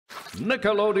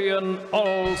Nickelodeon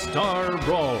All-Star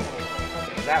Brawl.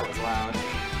 Okay, that was loud.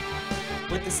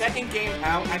 With the second game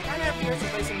out, I kind of have the urge to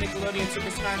play some Nickelodeon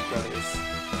Super Smash Brothers.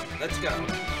 Let's go.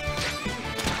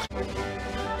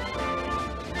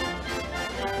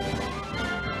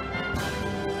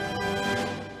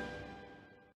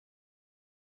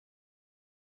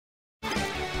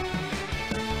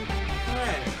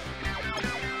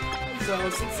 So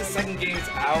since the second game's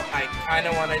out, I kind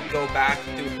of want to go back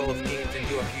through both games and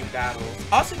do a few battles.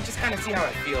 Also, just kind of see how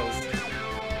it feels.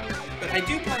 But I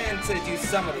do plan to do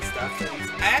some of the stuff since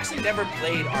I actually never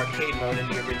played arcade mode in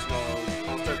the original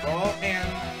All-Star Brawl, and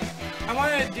I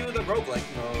want to do the roguelike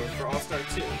mode for All-Star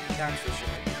 2, that's for sure.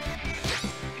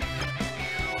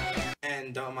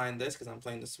 And don't mind this because I'm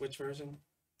playing the Switch version.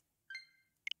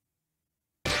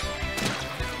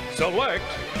 Select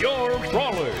your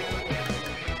brawler.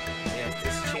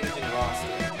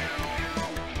 Roster.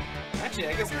 Actually,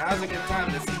 I guess now's a good time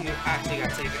to see who actually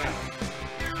got taken out.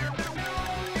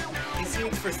 It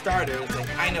seems for starters, like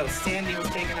I know Sandy was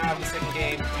taken out in the second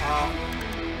game, Tom,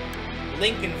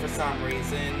 Lincoln for some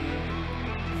reason,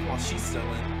 well she's still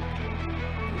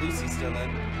in, Lucy's still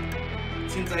in.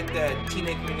 Seems like the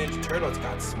Teenage Mutant Ninja Turtles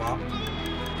got swapped.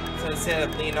 So instead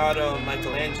of Leonardo and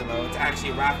Michelangelo, it's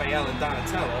actually Raphael and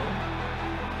Donatello.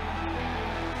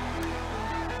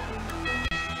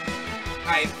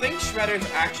 I think Shredder's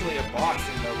actually a boss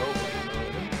in the roguelike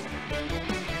mode.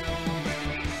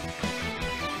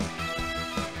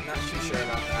 I'm not too sure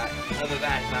about that. Other than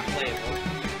that, he's not playable.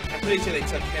 I'm pretty sure they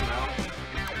took him out.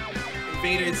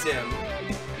 Invader Zim,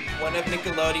 one of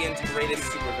Nickelodeon's greatest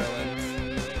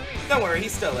supervillains. Don't worry,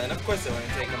 he's still in. Of course they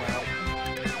wouldn't take him out.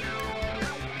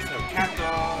 There's no Cat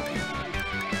Dog.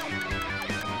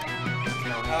 There's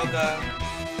no Helga.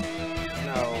 There's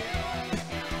no...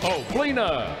 Oh,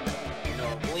 Flina!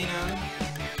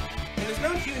 And there's no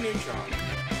Hugh Neutron.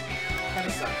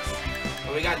 Kinda sucks.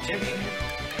 But we got Jimmy.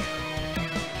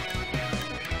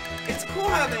 It's cool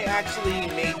how they actually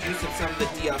made use of some of the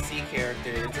DLC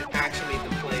characters and actually made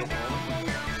them playable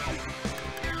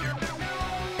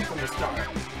from the start.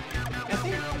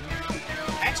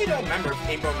 I actually don't remember if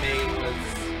April May was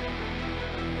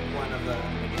one of the...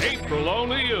 April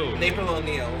O'Neil! April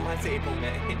O'Neil. I say April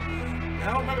May. I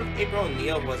don't remember if April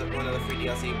O'Neil was one of the free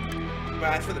DLC.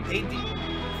 But as for the paid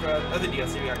for other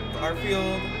DLC, we got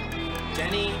Garfield,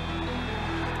 Jenny,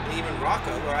 and even Rocco,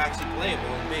 who are actually playable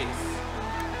in base.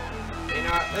 You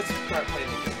know what? Let's start playing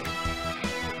the game.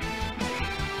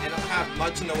 I don't have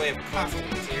much in the way of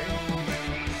costumes here.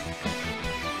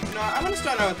 You know, I'm gonna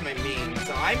start out with my main.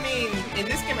 So in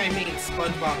this game I main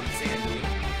Spongebob and Sandy.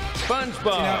 Spongebob! So,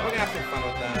 you know, we're gonna have some fun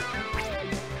with that.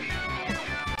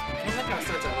 I don't like how it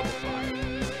starts at level 5. I'm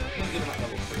gonna give him at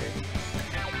level 3.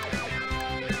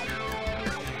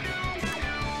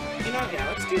 You know, yeah,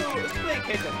 let's play a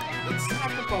kick. Let's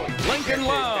have the phone. Lincoln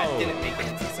Loud! That didn't make it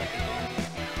into the second game.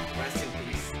 Rest in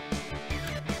peace.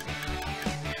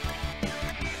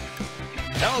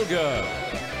 Helga!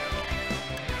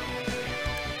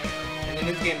 And in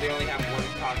this game, they only have one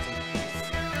costume piece.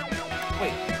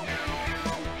 Wait.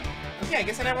 Okay, I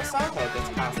guess I never saw Helga's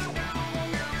costume.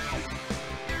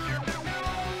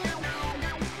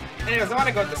 Anyways, I want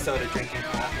to go with the soda drinking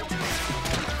class.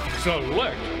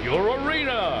 Select your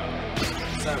arena!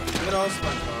 So, good old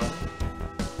SpongeBob.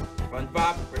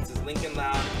 SpongeBob versus Lincoln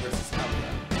Loud versus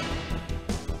Helga.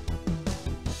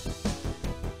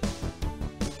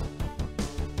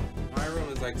 My room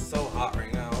is like so hot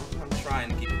right now. I'm trying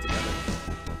to keep it together.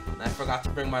 And I forgot to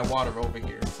bring my water over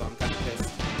here, so I'm kind of pissed.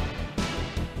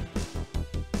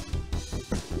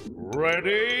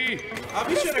 Ready? I'll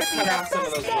be sure to cut out some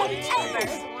of those loading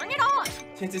screens.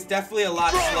 Since it's definitely a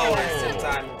lot slower since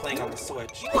I'm playing on the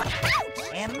Switch.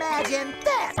 Imagine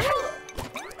that!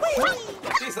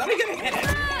 Jeez, let me get a hit.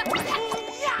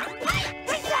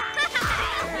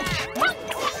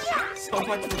 So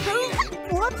much for me.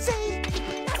 Whoopsie!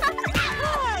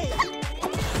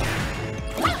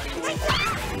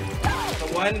 The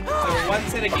one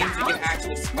set of games you can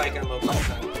actually spike at low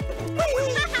percent.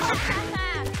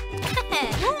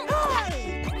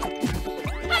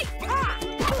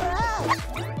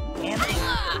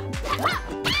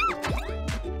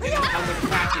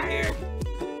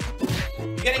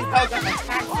 Getting Helga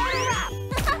attacked here.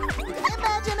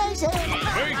 Imagination!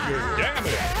 Major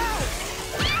damage!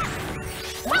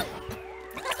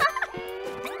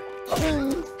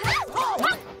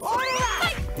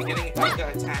 You're getting Helga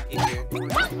attacked here.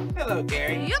 Hello,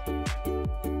 Gary. Yep.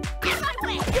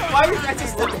 Why was that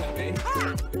just looking at me?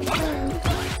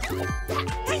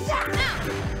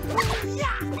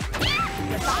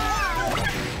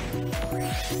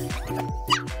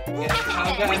 Getting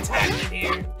Helga attacked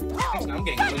here. I'm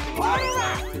getting really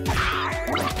loud attack.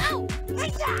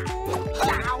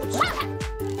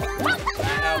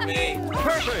 Help me.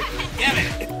 Perfect. Get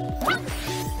it.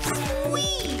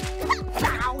 Sweet.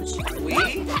 Ouch.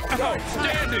 We?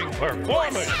 Outstanding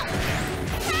performance.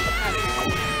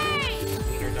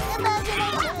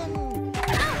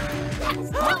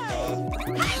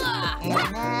 Imagination.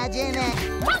 Imagine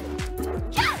it.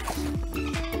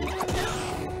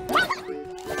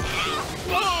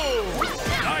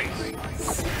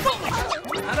 Nice.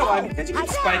 I don't know why, because you can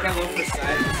spike at low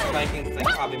percent, spiking is like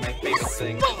probably my favorite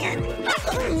thing to do with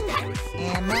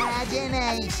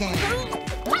Imagination.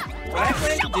 what I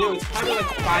plan to do is probably like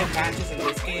 5 matches in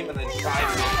this game and then 5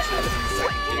 matches in the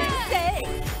second game.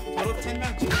 Total of 10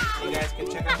 matches. You guys can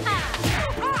check out the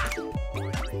game.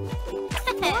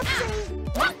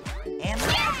 Whoopsie.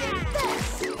 Imagine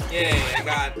this. Yay, I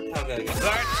got how good I got.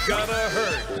 That's gotta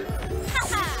hurt.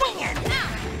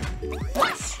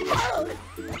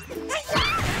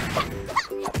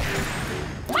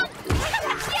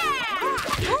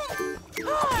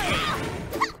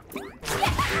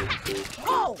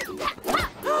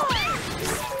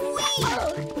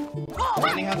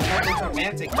 Running how the Heartbreak's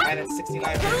romantic died at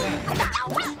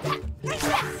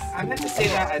 69%. I meant to say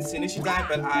that as soon as she died,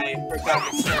 but I forgot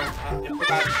the term. I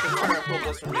forgot the term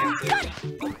hopeless romantic.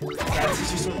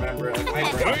 Guys, just remember it. Like,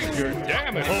 my brain. Major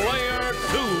damage. Player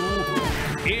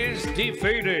 2 is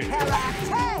defeated.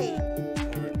 Karate.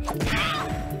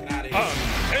 Get out of here.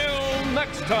 Until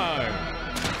next time,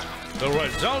 the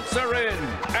results are in,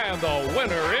 and the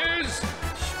winner is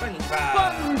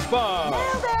SpongeBob. SpongeBob.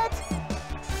 Nailed it.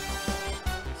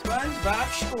 SpongeBob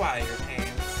Squire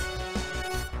Pants.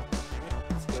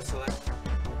 Let's go select.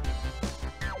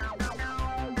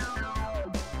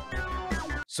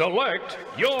 Select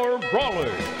your brawler.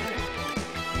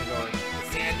 I'm gonna go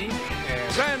with Sandy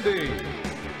and Sandy,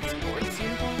 Sports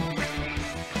Uniform.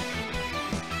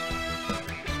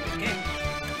 Okay.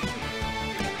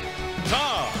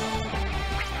 Tom,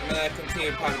 I'm gonna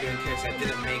continue probably doing case I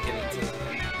didn't make it into the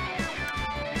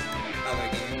other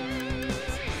game.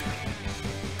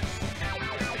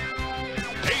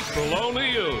 April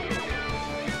O'Neil,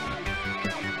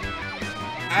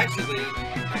 Actually,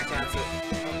 that's it.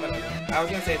 I was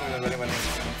gonna say something, but it went in.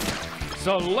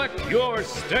 select your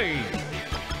stage.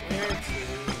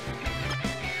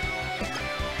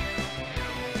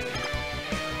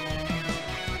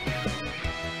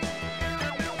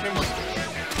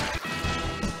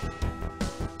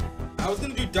 I was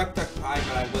gonna do Duck Duck Pie,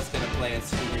 but I was gonna play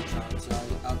as Neutron, so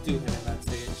I'll do him in that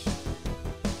stage.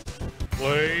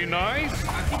 Play nice.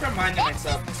 I keep reminding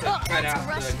myself to cut out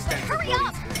the extensive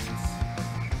loading screens.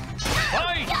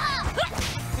 Fight.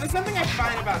 So there's something I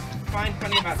find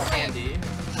funny about Sandy.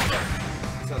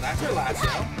 So that's her lasso.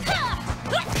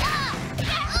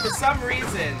 For some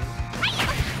reason.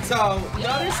 So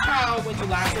notice how when you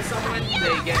lasso someone,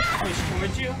 they get pushed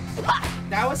towards you.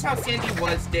 That was how Sandy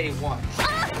was day 1.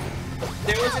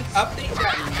 There was an update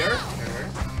that nerfed her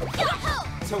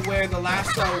to where the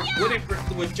lasso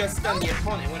would just stun the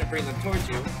opponent, wouldn't bring them towards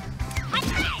you.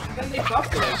 And then they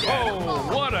buffed it again Oh,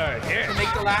 what a hit. to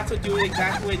make the lasso do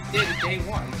exactly what it did in day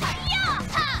 1.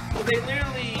 So they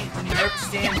literally nerfed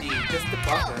Sandy just to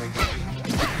buff her again.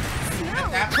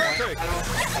 At that point, I don't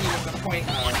see what the point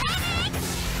of.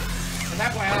 At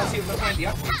that point, I don't see what the point of the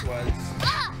updates was.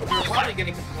 You're probably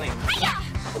getting complaints.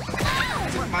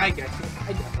 That's just my guess. I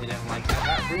definitely didn't like that.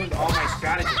 That ruined all my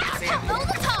strategies with Sandy.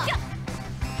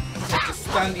 To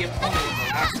stun the opponent with the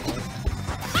lasso.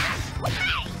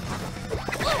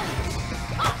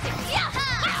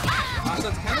 Also,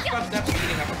 it's kind of fucked up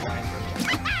beating up a blind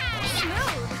person.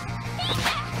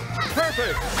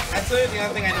 Perfect. That's literally the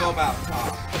other thing I know about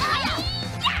Tom.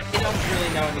 He don't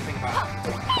really know anything about it.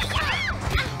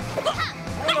 I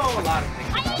don't know a lot of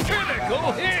things about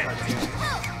Critical hit.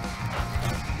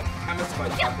 I'm a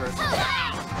SpongeBob person.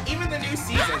 Even the new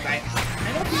seasons, I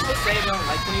know people say they don't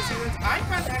like the new seasons. I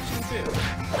find action too.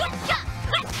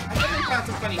 I definitely found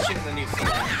some funny shit in the new season.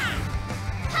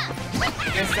 I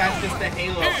guess that's just the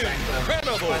halo effect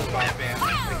of SpongeBob fans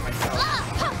like myself.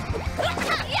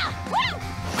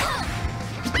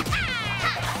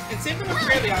 And same thing with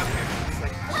Fairly Odd Parents.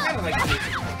 Like, I kind of like the new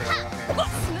season of Fairly Odd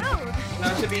Parents.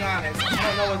 Now, to be honest, I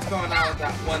don't know what's going on with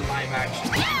that one live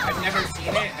action. I've never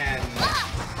seen it, and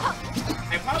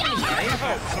I probably might.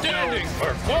 Outstanding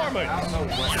performance. I don't know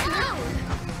what.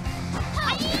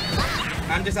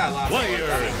 I'm just at a loss.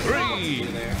 Player 3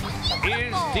 there. is Why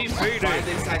did defeated. they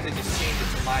decide to just change it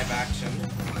to live action?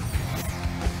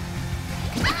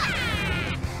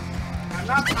 I'm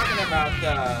not talking about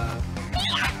the.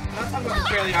 I'm not talking about the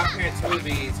Fairly Odd Parents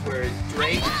movies where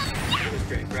Drake. It was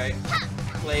Drake, right?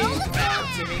 plays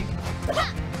to me.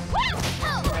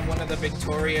 And one of the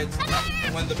Victoria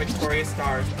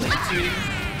stars played Tootie.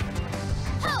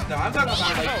 No, I'm talking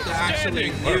about like the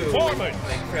actually new like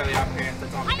Fairly Odd Parents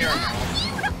that's on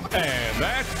Paramount. And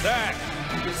that's that.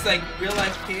 Just like real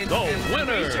life kids. The and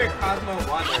winner. I'm sure Cosmo 1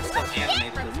 are still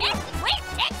animated as well.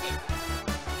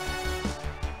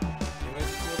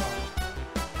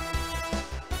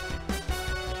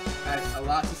 I had a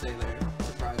lot to say there,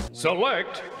 surprisingly.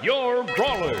 Select your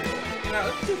brawler. You know,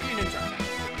 let's do Few Neutron.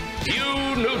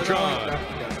 Few Neutron.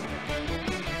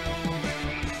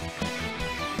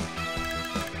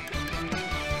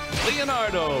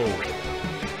 Leonardo.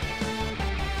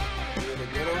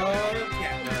 Good old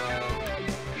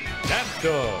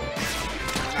Napto.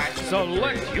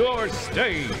 Select your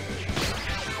stage.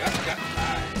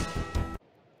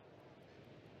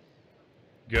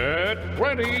 Get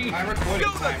ready. I recorded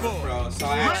time, bro, so I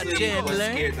actually was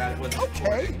scared that it wasn't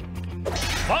recording.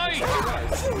 Fight. It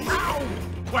was.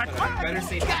 But I better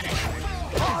say that.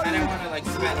 I don't want to like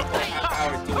spend a whole half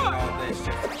hour doing all this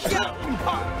shit.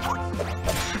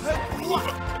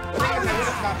 I would have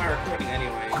stopped my recording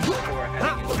anyway before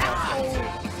heading into Brawl 2.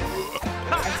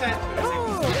 I said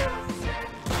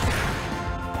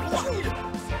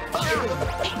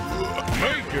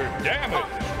Major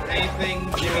damage. anything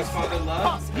Jimmy's father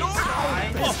loves is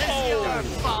fine.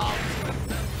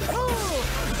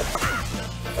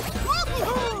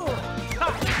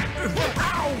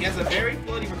 He has a very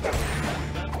floaty recovery.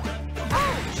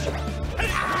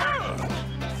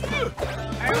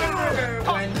 I remember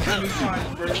when Neutron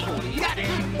first released in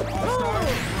All-Star.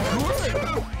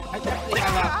 I definitely had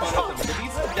a lot of fun with him.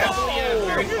 He's definitely a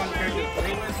very fun character to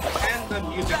play with, and the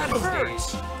music on the stage.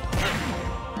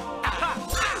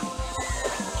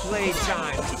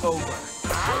 Playtime's over.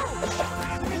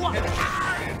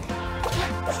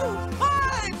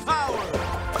 High power!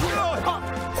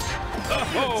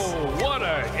 Oh, what a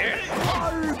hit!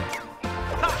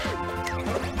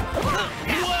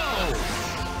 Whoa!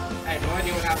 I had no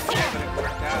idea what happened there, but it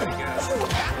worked out, I guess.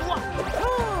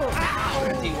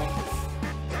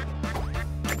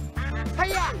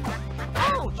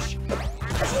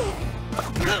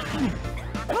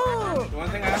 The one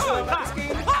thing I also love about this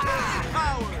game,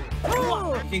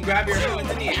 you can grab your opponent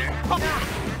in the air.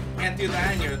 Can't do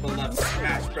that in your beloved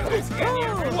Smash Brothers, can you?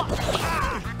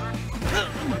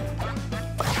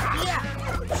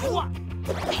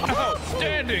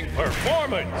 Outstanding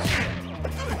performance!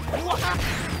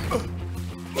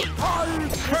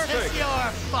 Perfect! It's your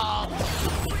fault!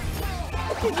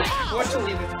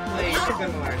 Fortunately, this play is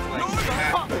similar to like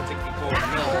Smash 64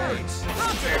 Millions.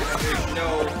 There's no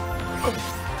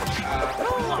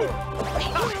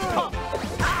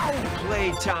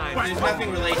Playtime! there's nothing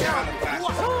related to Final Smash.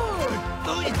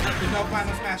 There's no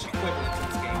Final Smash equivalent to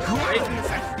this game. There is in the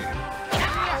second game.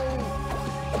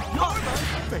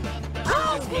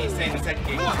 Just me saying the second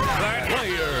game is not That better.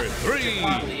 player It 3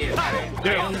 probably is. I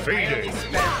only defeated.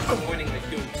 spent the morning like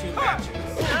doing 2 matches.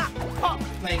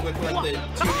 Playing with like the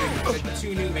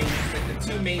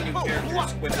two main new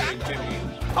characters, Squidward and Jimmy.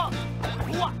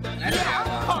 And I didn't have a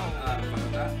lot of fun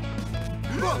with that.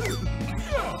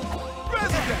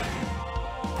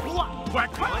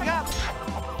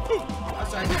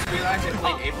 Also, I just realized I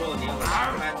played April in the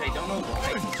other match. I don't know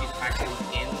why, since she's actually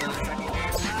in the second game.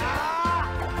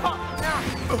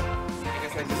 I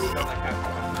guess I just felt like having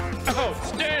fun.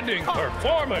 Outstanding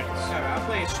performance! Alright, I'll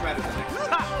play Shredder the next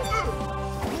time.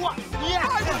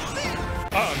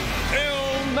 Until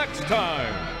next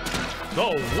time, the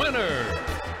winner!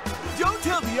 Don't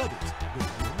tell the others!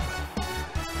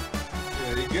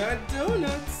 Very good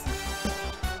donuts.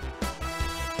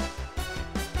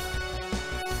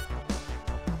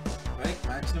 Right,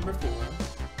 match number 4.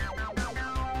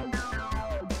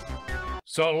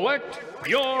 Select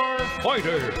your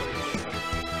fighter!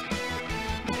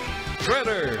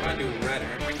 Shredder! I want to do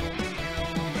Redder.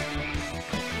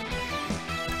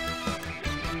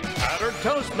 Powder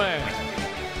Toast Man!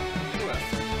 Who else?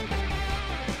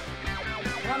 I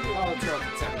want to do all the turtles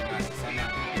except for matches. I'm not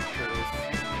going to do turtles.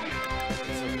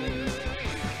 It's okay.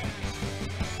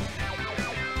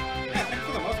 Yeah, I think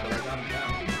for the most part, I got them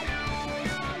down.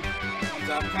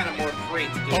 So I'm kind of more free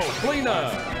to do Oklina!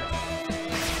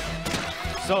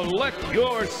 Select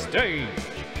your stage!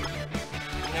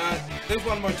 There's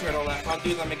one more turtle left. I'll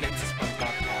do them against the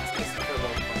Spongebob cast. This is for a little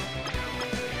fun.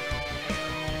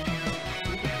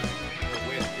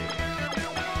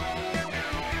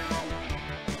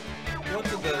 Go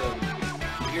to the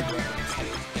weird weapon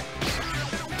stage.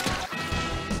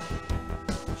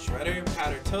 Shredder,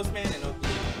 Powder Toastman, and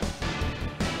Oklina.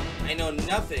 I know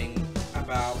nothing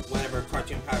about whatever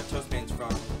cartoon Powder Toastman's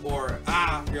from, or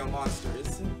real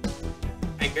monsters.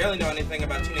 I barely know anything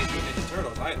about Teenage Mutant Ninja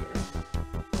Turtles either.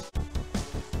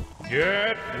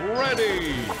 Get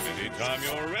ready! Anytime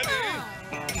you're ready.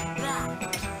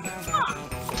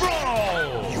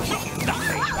 Brawl!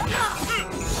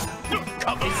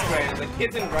 I swear, the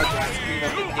kids in Rugrats dream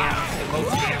of the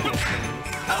most damnedest things.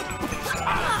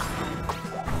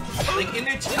 Like, in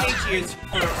their teenage years,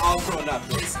 they're all grown up.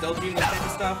 Do they still dream that type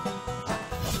of stuff?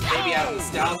 Maybe out of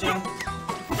nostalgia?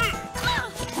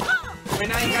 Right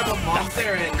now you have a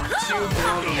monster and two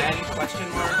grown men, question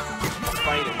mark,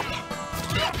 fighting.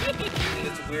 In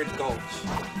this weird gulch.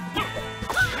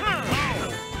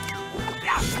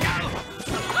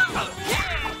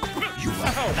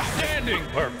 Outstanding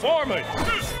performance!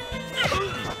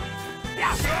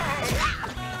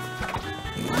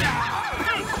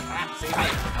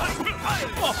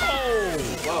 Oh!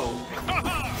 Whoa.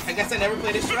 I guess I never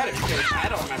played a Shredder because I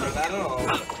don't remember that at all.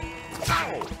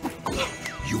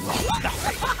 You are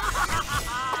nothing.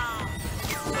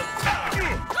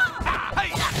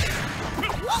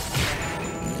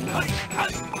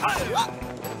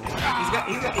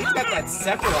 He's got that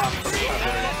Sephiroth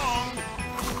recovery.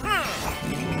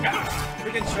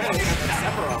 Freaking Shredder's got that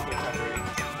Sephiroth recovery.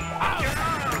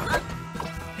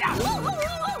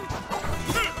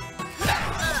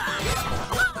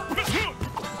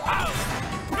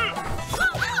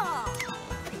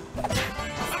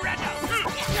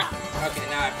 Okay,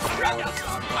 now I forgot what it's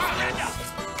on.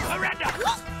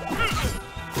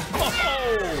 Oh!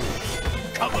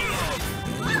 Come along.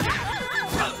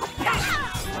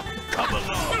 Come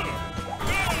along.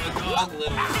 Dog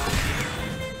little.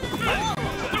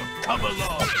 Come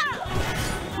along.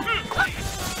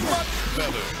 Much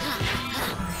better!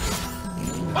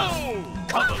 Oh,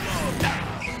 come along now.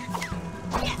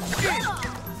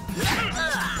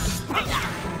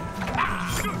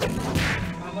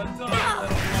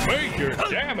 Major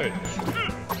damage!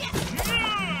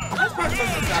 That's probably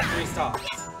supposed to stop 3 stops.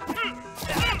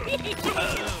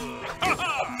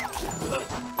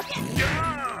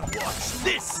 What's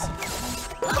this?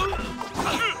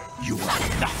 You are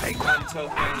nothing. One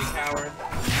token, you coward.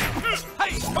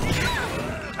 Hey!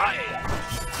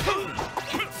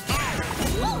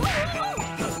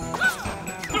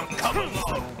 Come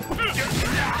along.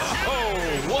 Oh,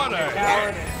 what a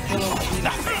Coward hit! and little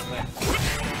nothing.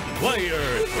 Player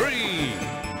 3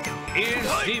 is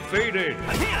defeated.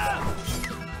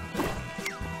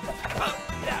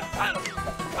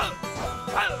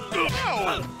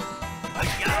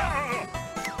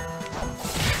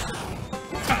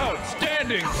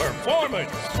 Outstanding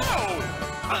performance! Whoa.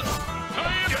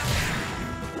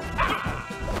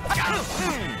 I got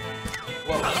him.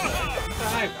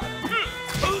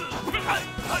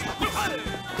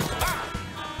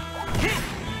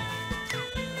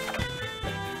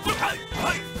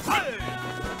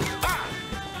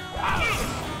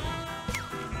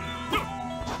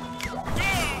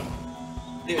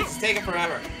 Dude, it's taking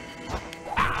forever.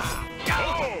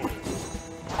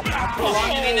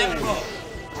 Prolonging the inevitable.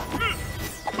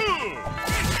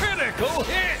 Critical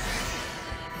hit!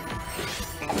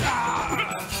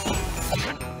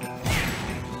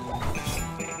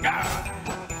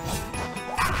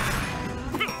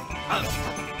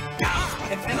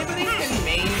 If anybody can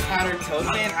main counter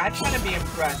Toadman, I'd kind of be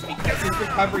impressed because his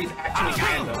recovery is actually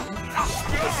random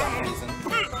for some reason.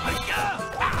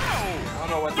 I don't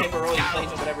know what type of role he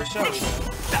plays in whatever show he's in.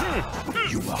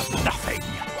 You are nothing.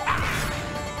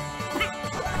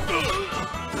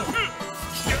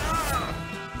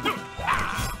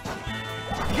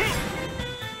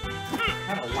 What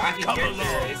kind of wacky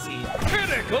character is he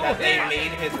Critical that they hit!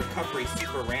 made his recovery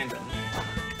super random?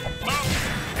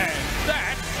 And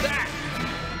that's that!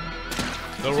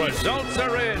 The results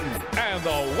are in, and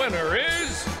the winner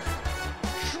is...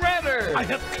 Shredder! I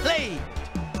have claimed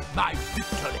my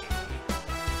victory.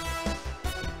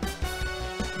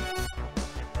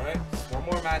 Alright, one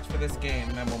more match for this game,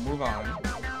 and then we'll move on.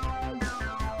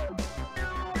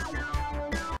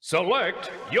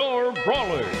 Select your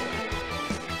brawler.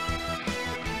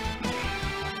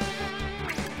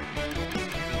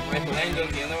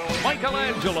 Michelangelo's the other one?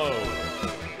 Michelangelo.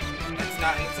 That's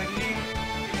not in the second game?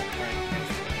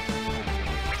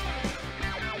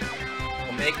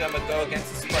 We'll make him go against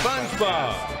the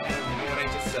SpongeBob. You know what I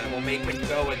just said? We'll make him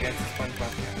go against the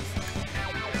SpongeBob cast.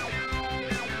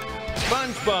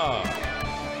 SpongeBob.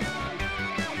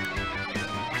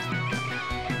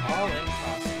 All in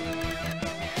costume.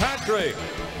 Patrick.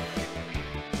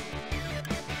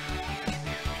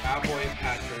 Cowboy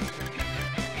Patrick.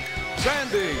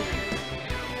 Sandy.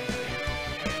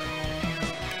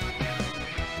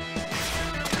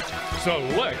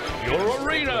 Select your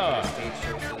arena. Stage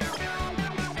choices.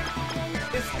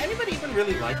 anybody even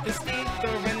really like this stage, the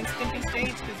Ren and Stimpy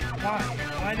stage? Because why?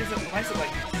 Why is it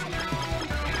like this?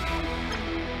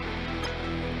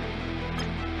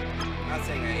 I'm not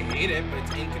saying I hate it, but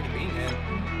it's inconvenient.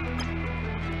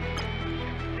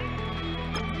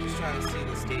 Just trying to see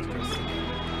the stage goes again.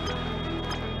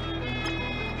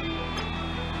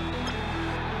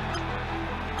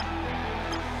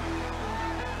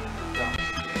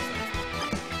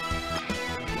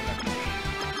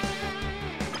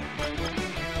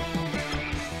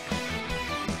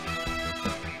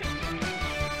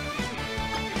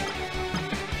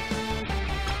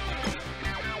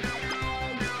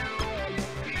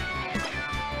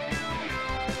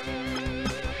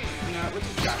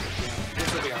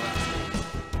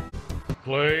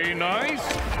 Play nice.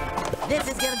 This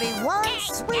is gonna be one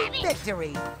sweet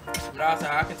victory. But also,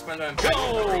 how can Spongebob Go!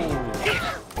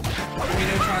 Maybe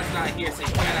Neutron's not here, so you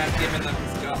can't have given them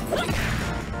his gun.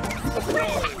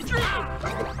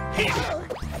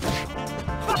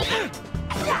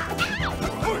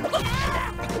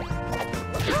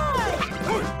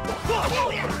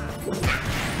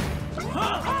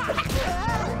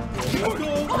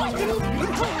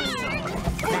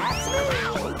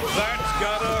 That's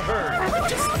gotta hurt.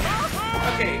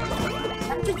 Okay,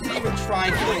 Patrick didn't even try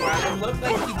killing around. It looked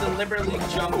like he deliberately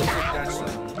jumped into that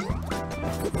zone.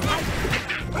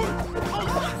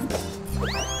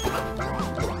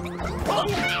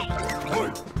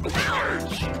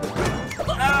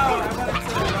 Oh, I wanted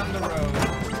to run the road.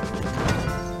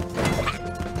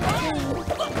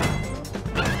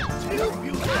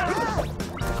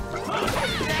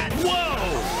 Whoa!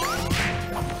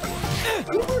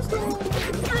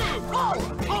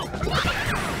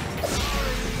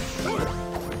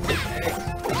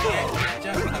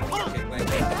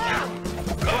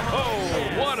 Oh,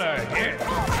 what a hit!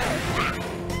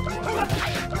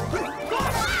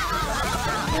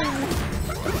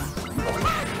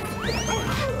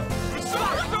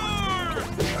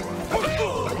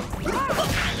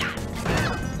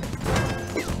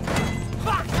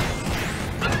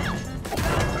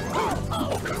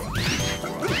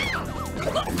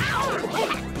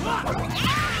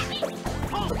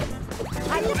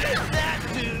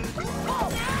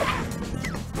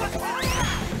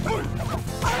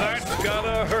 That's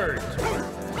gotta hurt. I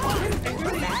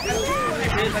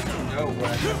really like to know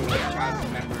what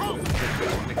childhood memory was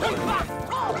Nickelodeon.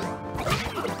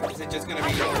 Is it just gonna be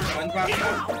Spongebob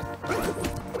stuff?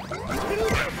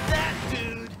 That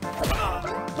dude.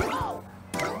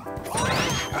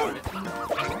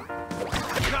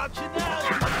 Got you now.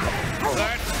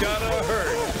 That's gotta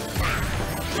hurt.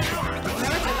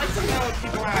 I'd like to know if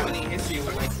people have any issue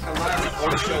with like a lot of the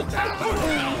old shows that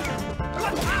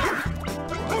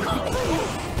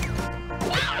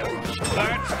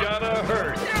That's gotta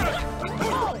hurt.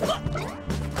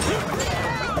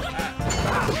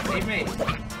 Hey mate.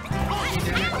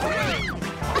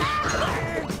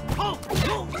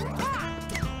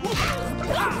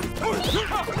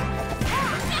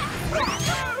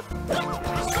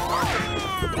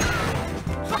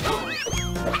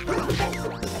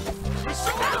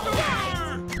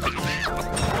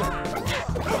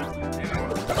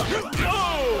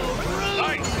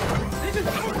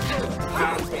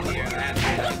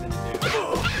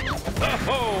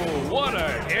 Oh, what a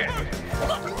hit!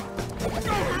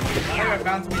 Whenever it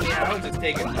bounced me in the air, I was just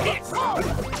taking notes.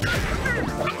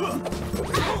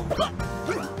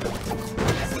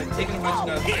 It's like taking a bunch of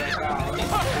notes, like, oh, I'll need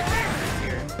some pictures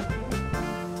here.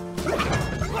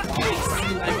 I'll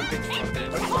see like a picture of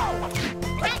this.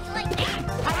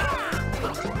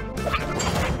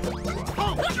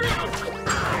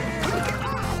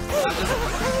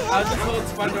 I'll just hold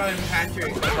Spongebob and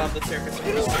Patrick above the surface of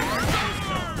the screen.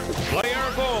 Player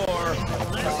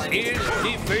 4 is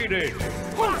defeated.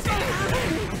 So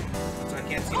I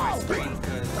can't see my screen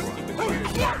because stupid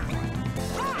computers.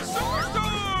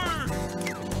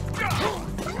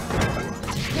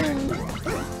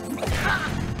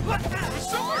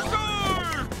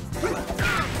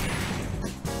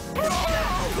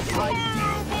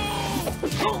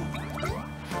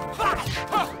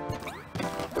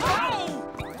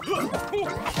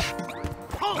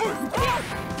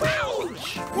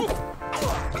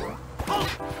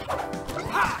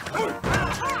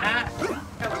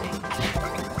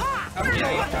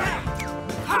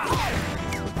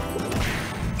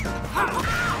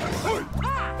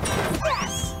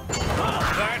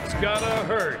 That's gotta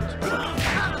hurt.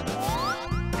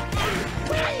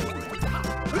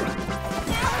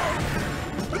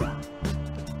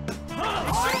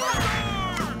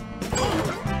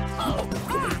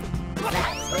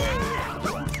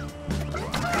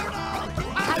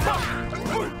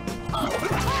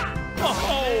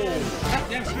 Oh,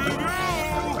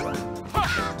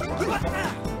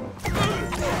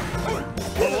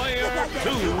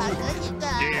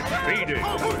 Defeated.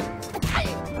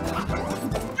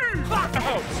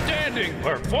 Outstanding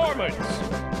performance.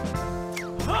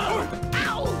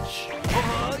 Ouch!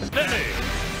 Finish.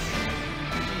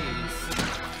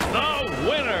 The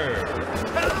winner.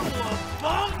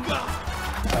 Cowabunga!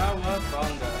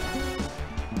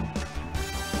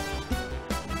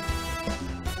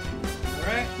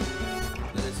 Alright,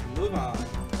 let us move on.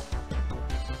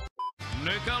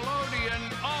 Nickelodeon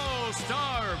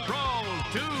All-Star Brawl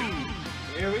 2.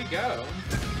 Here we go.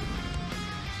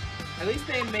 At least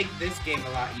they make this game a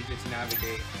lot easier to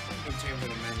navigate in terms of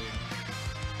the menu.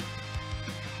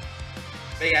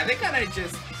 But yeah, they kind of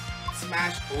just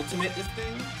smash ultimate this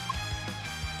thing.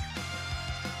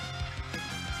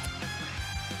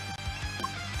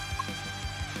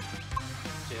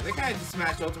 Yeah, they kind of just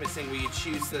smash ultimate thing where you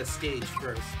choose the stage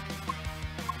first.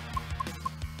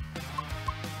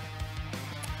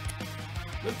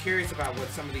 I'm curious about what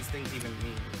some of these things even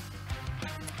mean.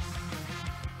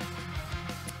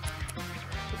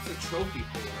 What's the trophy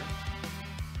for?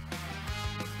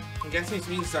 I'm guessing it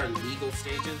means these are legal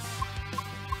stages.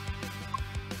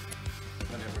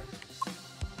 Whatever.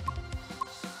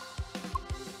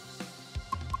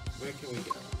 Where can we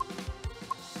go?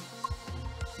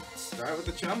 Start with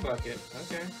the chum bucket.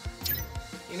 Okay.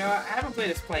 You know, I haven't played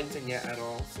as Plankton yet at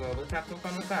all, so let's have some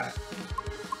fun with that.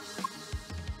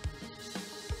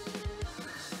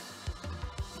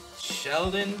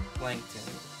 Sheldon Plankton.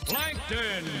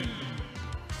 Plankton!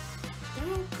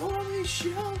 Don't call me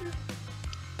Sheldon.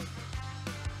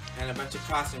 And a bunch of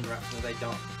costume references I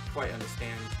don't quite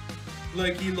understand.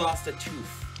 Like he lost a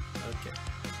tooth. Okay.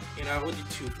 You know, we'll do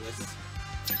toothless.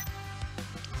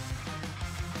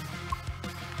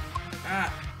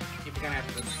 Ah! Keep gonna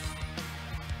have this.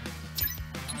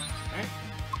 Alright.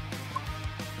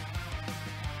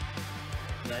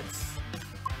 Let's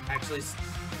actually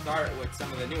start with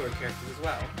some of the newer characters as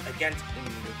well. Against the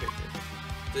newer characters.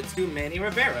 Let's do Manny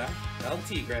Rivera, El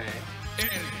Tigre. El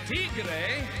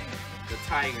Tigre? The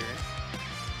Tiger.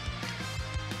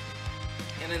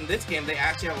 And in this game, they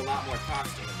actually have a lot more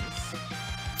costumes.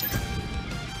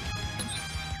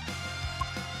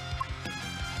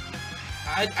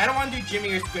 I don't want to do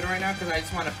Jimmy or Squid right now because I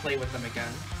just want to play with them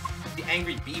again. The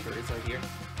Angry Beavers are here.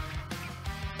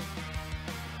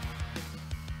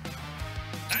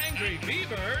 Angry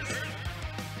Beavers?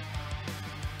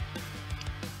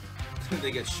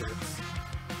 They get shirts.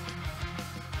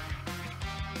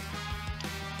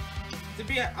 To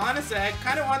be honest, I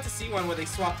kind of want to see one where they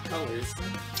swap colors.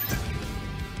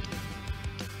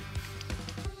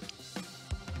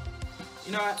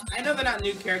 You know what? I know they're not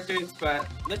new characters, but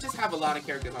let's just have a lot of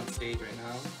characters on stage right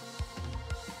now.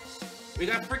 We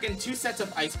got freaking 2 sets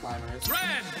of ice climbers.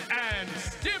 Ren and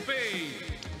Stimpy!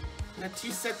 We got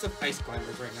 2 sets of ice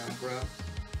climbers right now, bro.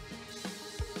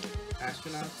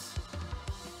 Astronauts.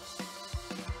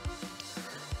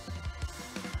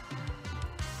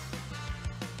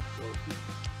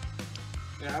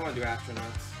 Yeah, I want to do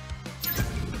astronauts.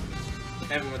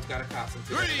 Everyone's got a costume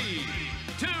today.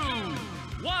 3, 2,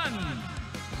 1.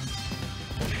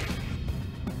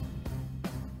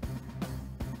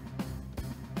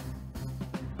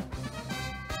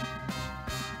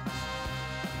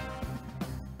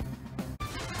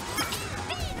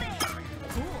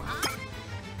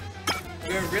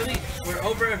 We're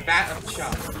over a vat of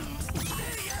chum.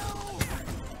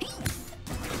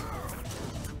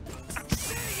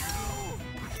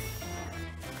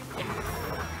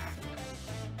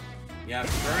 Yeah,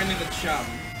 burning the chum.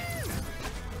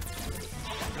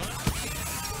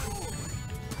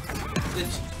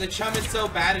 The chum is so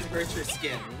bad it hurts your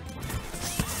skin.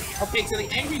 Okay, so the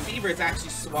Angry Beavers actually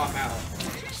swap out.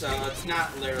 So it's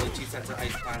not literally 2 sets of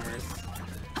ice climbers.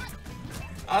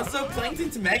 Also,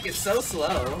 Plankton's mech is so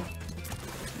slow.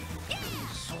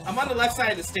 I'm on the left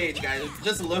side of the stage, guys.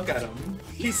 Just look at him.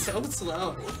 He's so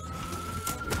slow.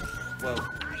 Whoa.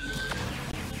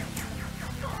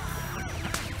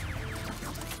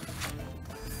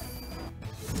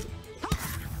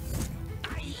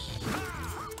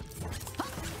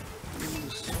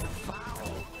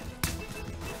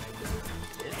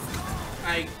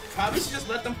 I probably should just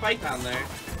let them fight down there.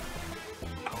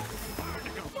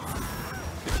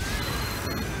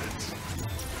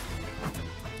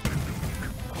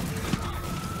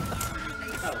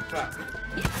 Oh, fuck.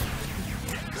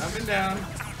 Jumping down.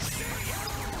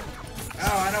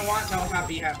 Oh, I don't want no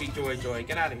happy, happy, joy, joy.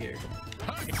 Get out of here.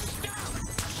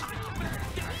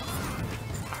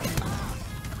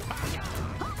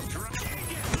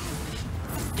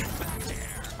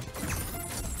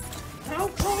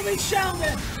 Don't call me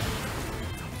Sheldon!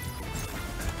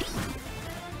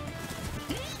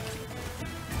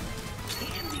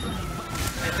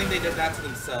 they did that to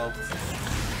themselves.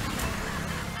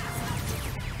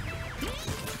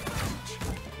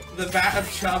 The vat of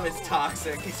chum is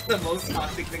toxic. It's the most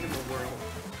toxic thing in the world.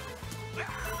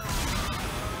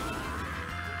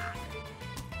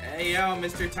 Hey yo,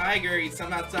 Mr. Tiger, he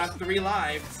somehow stopped 3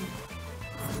 lives.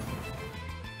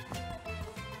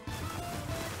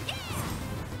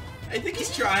 I think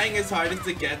he's trying his hardest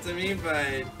to get to me,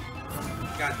 but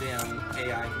goddamn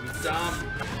AI can be dumb.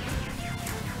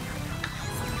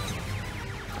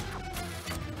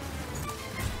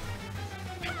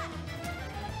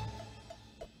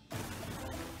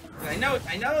 I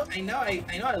know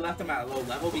I left him at a low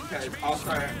level because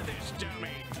All-Star.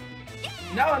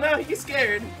 No, he's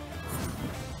scared.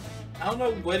 I don't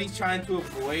know what he's trying to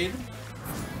avoid.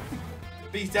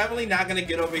 But he's definitely not gonna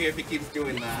get over here if he keeps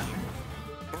doing that.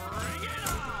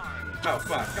 Oh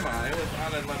fuck, come on, it was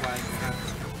on a level.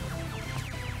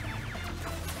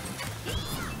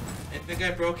 I think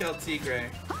I broke El Tigre.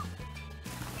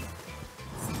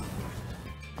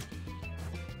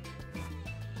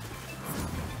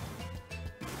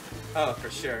 Oh, for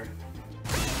sure.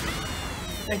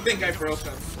 I think I broke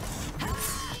him.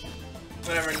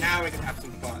 Whatever, now we can have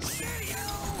some fun.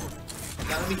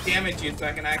 Now let me damage you so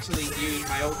I can actually use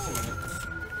my ultimate.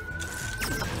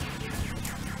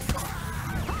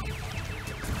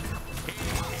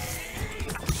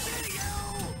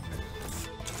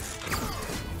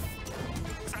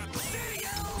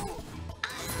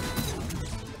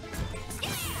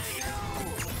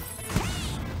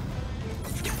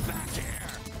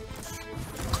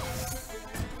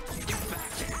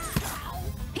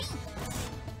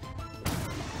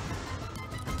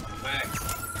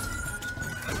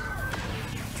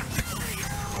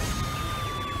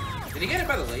 Did he get it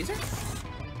by the laser?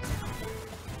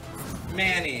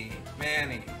 Manny.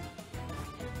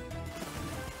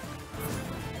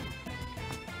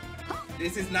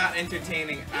 This is not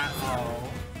entertaining at all.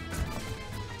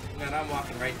 Man, I'm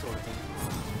walking right towards him.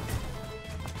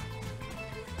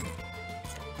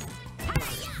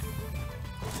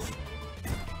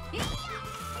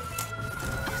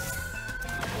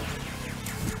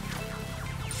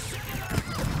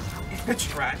 A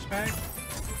trash bag?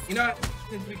 You know what?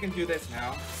 Since we can do this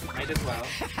now, might as well.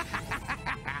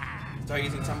 Start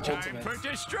using some ultimates. For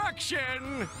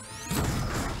destruction!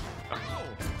 Oh,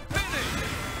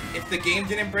 if the game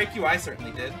didn't break you, I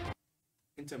certainly did.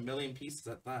 Into a million pieces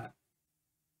at that.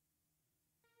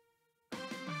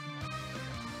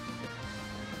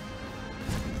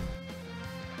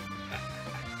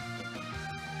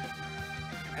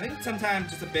 I think sometimes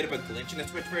just a bit of a glitch in the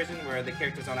Switch version where the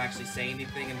characters don't actually say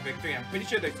anything in victory. I'm pretty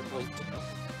sure they're supposed to.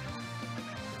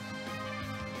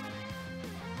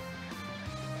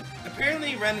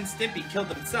 Apparently Ren and Stimpy killed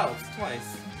themselves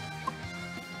twice.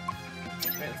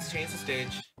 Okay, let's change the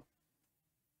stage.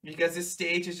 Because this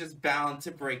stage is just bound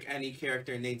to break any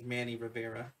character named Manny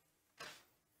Rivera.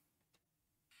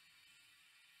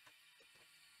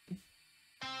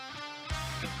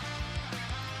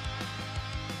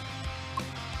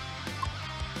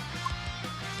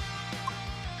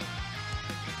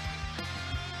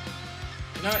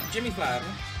 You know what? Jimmy's Lab.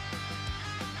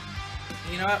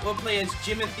 You know what? We'll play as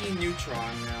Jimothy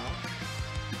Neutron now.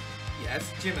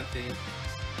 Yes, Jimothy.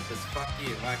 Because fuck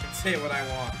you. I can say what I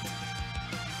want.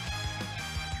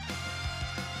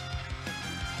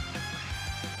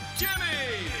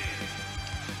 Jimmy!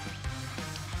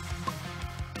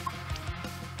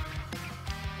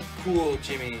 Cool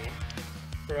Jimmy.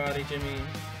 Karate Jimmy.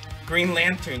 Green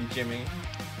Lantern Jimmy.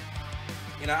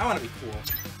 You know, I want to be cool.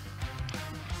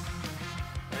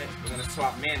 Right, we're gonna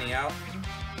swap Manny out.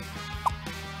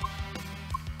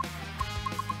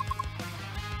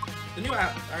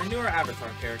 Our newer avatar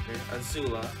character,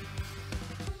 Azula.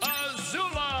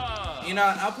 Azula! You know,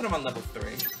 I'll put him on level 3.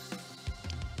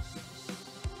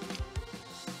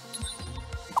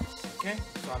 Okay,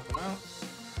 swap him out.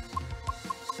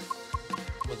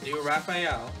 We'll do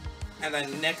Raphael. And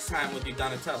then next time we'll do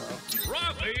Donatello.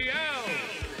 Raphael!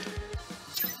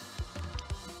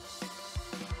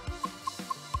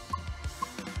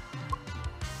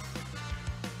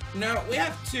 No, we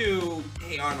have 2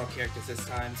 Hey Arnold characters this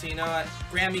time. So you know what?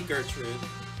 Grammy Gertrude.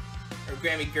 Or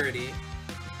Grammy Gertie.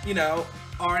 You know,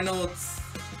 Arnold's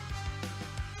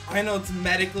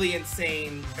medically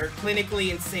insane, or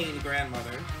clinically insane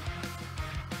grandmother.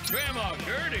 Grandma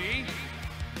Gertie?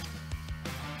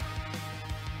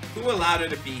 Who allowed her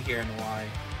to be here and why?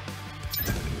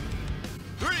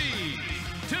 3,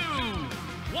 2,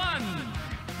 1.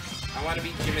 I want to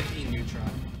be Jimothy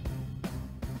Neutron.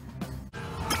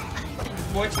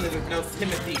 Unfortunately, there's no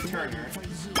Timothy Turner.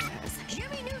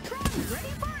 Jimmy Neutron,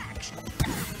 ready for action.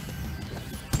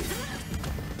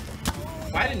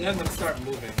 Why did none of them start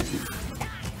moving?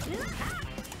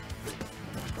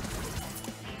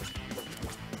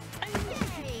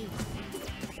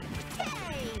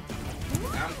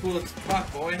 I'm cool as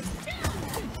fuck, boy.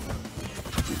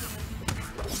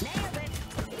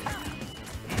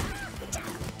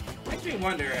 Makes me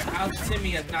wonder how Timmy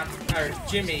has not, or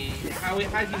Jimmy, how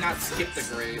has he not skipped the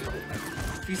grade?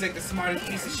 He's like the smartest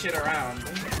piece of shit around.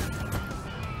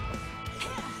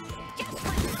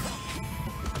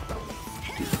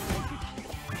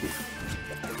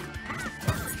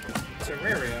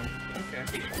 Terrarium. Okay.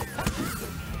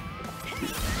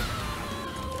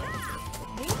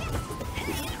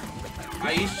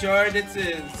 Are you sure this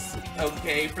is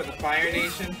okay for the Fire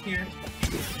Nation here?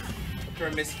 For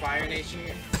Miss Fire Nation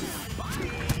here?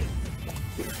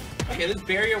 Okay, this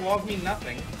barrier walls mean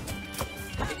nothing.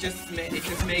 It just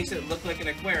makes it look like an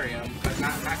aquarium, but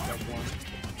not an actual one.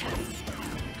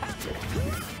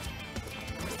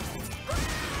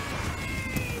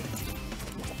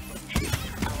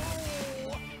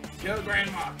 Kill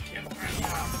Grandma! Kill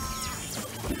Grandma!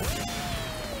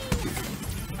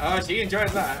 Oh, she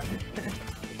enjoys that.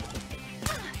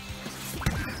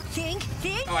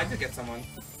 Oh, I did get someone.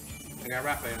 I got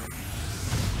Raphael.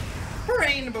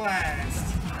 Brain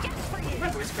Blast! My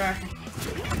voice cracking.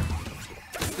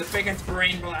 It's the biggest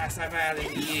brain blast I've had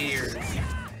in years.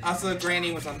 Also,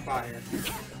 Granny was on fire.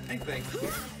 I think.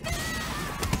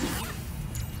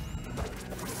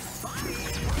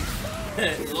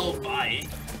 Little bite.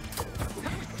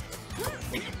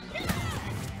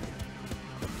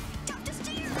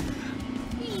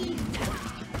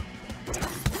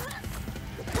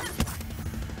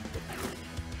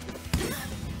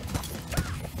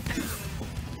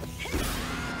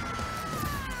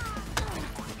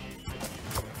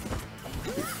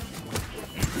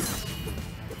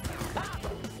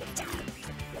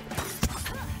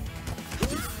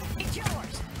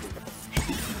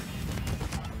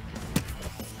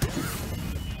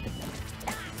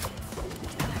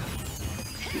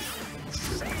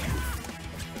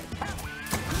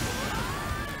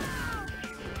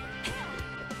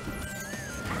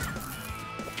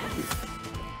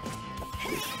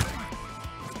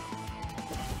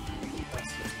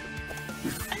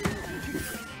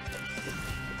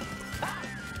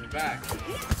 Back.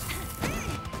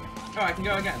 Oh, I can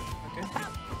go again. Okay.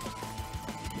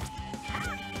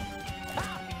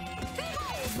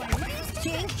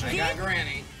 I got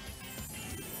Granny.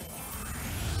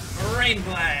 Rain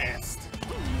Blast!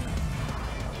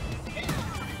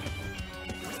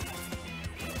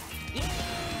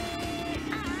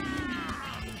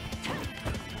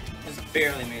 Just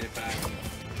barely made it back.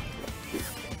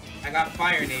 I got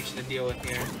Fire Nation to deal with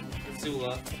here.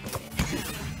 Zula.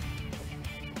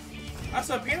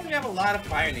 Also, apparently we have a lot of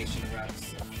Fire Nation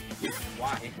reps.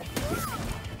 Why?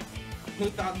 Who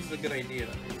thought this was a good idea?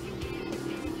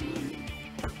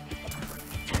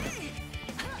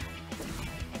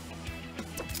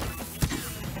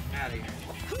 Out of here.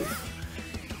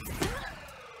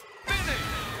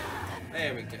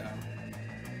 There we go.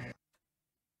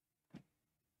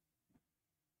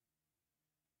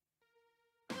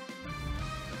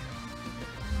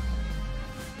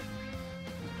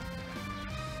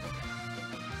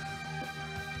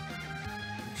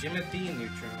 Jimothy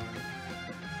Neutron.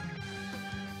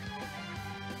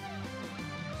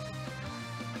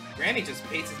 Granny just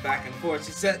paces back and forth.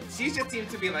 She just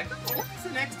seems to be like, oh, what's the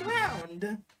next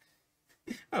round?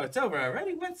 Oh, it's over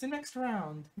already? What's the next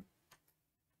round?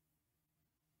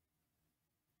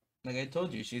 Like I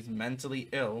told you, she's mentally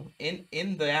ill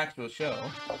in the actual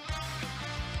show.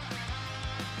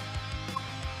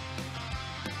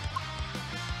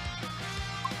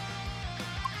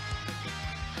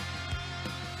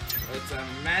 It's a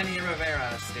Manny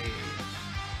Rivera stage.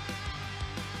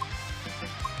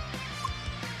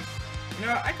 You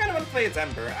know, I kind of want to play as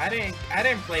Ember. I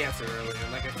didn't play as her earlier.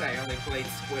 Like I said, I only played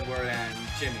Squidward and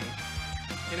Jimmy.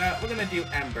 You know, we're gonna do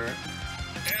Ember.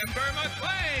 Ember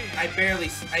McLean! I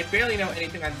barely know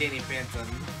anything on Danny Phantom.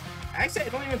 Actually, I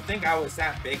don't even think I was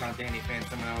that big on Danny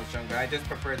Phantom when I was younger. I just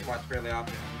preferred to watch fairly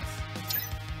offense.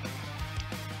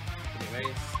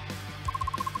 Anyways,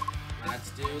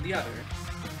 let's do the other.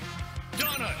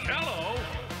 Donatello!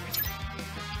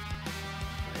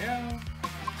 Yeah.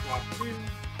 Swap 2.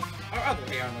 Our other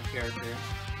Hey Arnold character.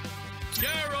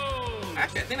 Gerald!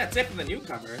 Actually, I think that's it for the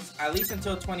newcomers. At least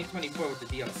until 2024 with the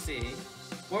DLC.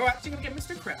 We're actually gonna get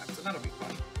Mr. Krabs, so that'll be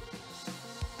fun.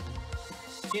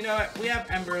 So you know what? We have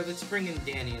Ember. Let's bring in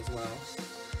Danny as well.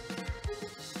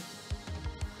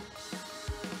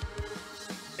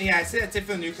 And yeah, I say that's it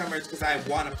for the newcomers because I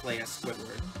want to play as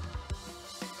Squidward.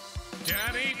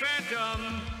 Danny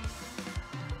Phantom!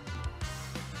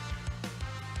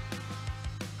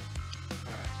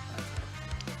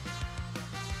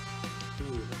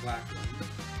 Ooh, the black one.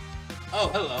 Oh,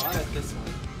 hello, I like this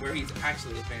one, where he's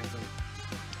actually a phantom.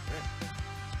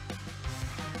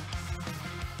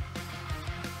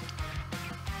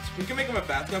 We can make him a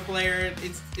bathtub player.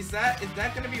 Is that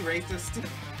gonna be racist?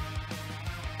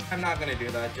 I'm not gonna do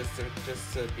that just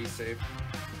to be safe.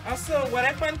 Also, what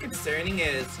I find concerning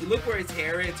is you look where his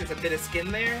hair is. There's a bit of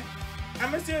skin there.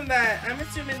 I'm assuming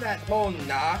that whole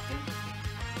knock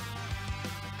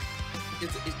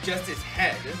is just his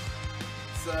head.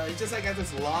 So it's just like has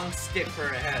this long stick for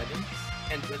a head,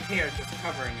 and with hair just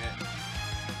covering it.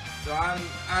 So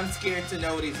I'm scared to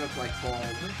know what he's look like bald.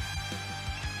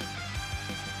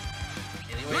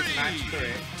 Anyways, match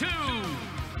 3, 2,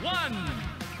 1.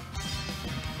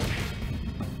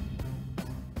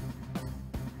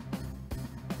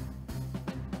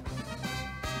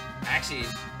 Actually,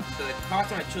 the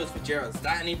costume I chose for Gerald, is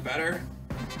that any better?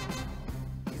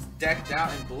 He's decked out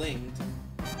and blinged.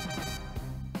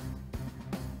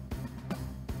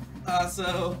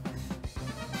 Also,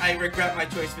 I regret my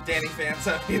choice for Danny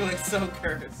Phantom. He looks so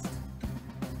cursed.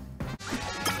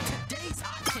 Today's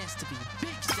our chance to be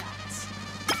big shots.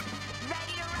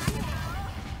 Ready to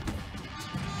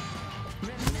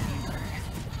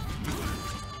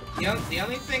rock? The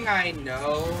only thing I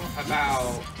know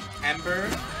about Ember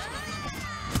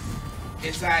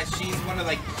is that she's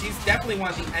definitely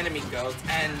one of the enemy goats,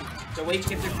 and the way she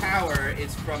gets her power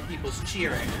is from people's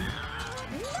cheering.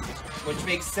 Which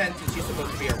makes sense since she's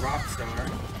supposed to be a rock star.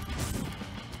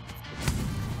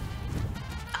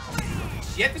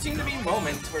 Yet there seem to be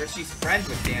moments where she's friends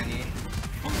with Danny.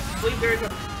 I believe there's a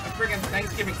friggin'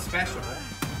 Thanksgiving special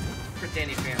for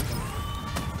Danny Phantom.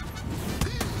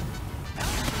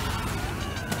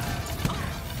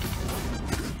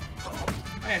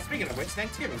 Oh yeah, speaking of which,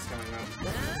 Thanksgiving's coming up.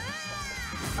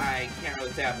 I can't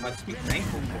really say I have much to be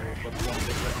thankful for, but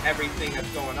with everything that's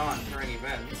going on, current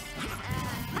events.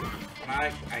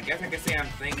 I guess I can say I'm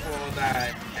thankful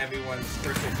that everyone's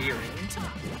persevering.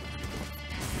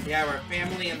 Yeah, we're a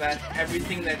family, and that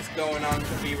everything that's going on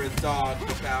can be resolved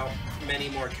without many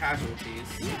more casualties.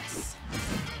 Yes.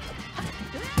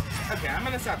 Okay, I'm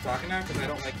gonna stop talking now because I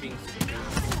don't like being super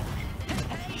serious.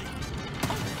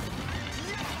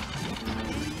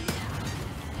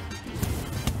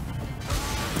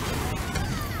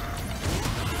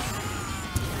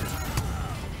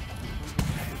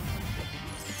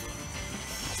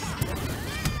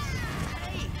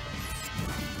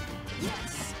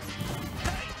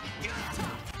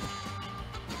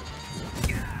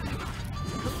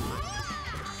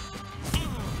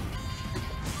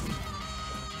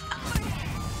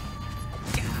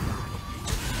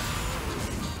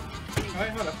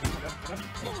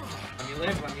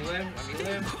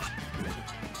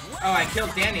 Oh, I killed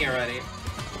Danny already.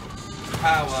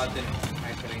 Oh, well, it didn't.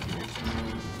 I couldn't.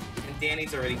 And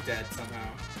Danny's already dead somehow.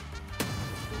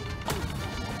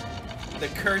 The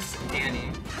cursed Danny.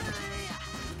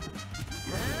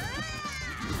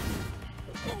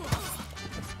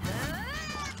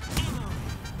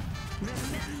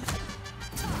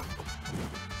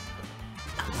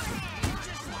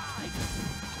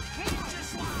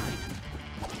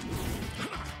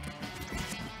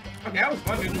 Okay, I was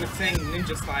wondering who was saying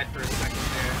ninja slide for a second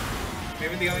there.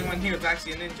 Maybe the only one here was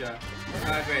actually a ninja.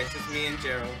 Great, it's just me and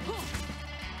Gerald.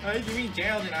 Oh, you mean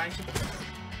Gerald and I should...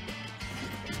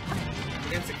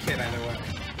 Against a kid either way.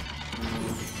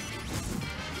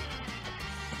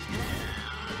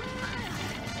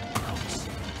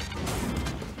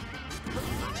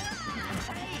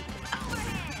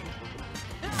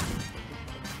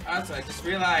 Also, I just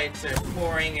realized they're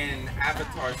pouring in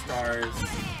Avatar stars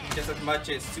just as much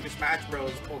as Super Smash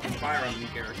Bros. Pulled in Fire Emblem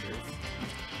characters.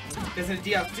 Because in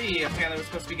the DLC, apparently we're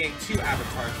supposed to be getting 2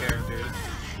 Avatar characters.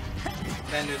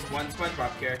 Then there's one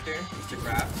Spongebob character, Mr.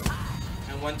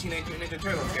 Krabs, and one Teenage Mutant Ninja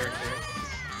Turtle character.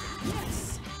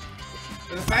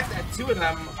 So the fact that 2 of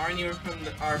them aren't even from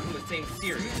the same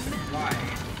series, why?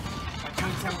 Why can't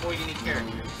we just have more unique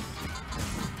characters?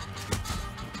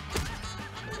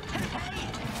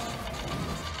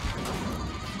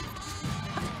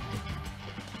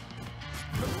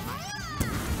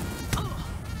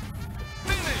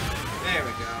 There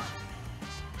we go.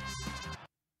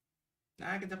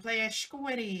 Now I get to play as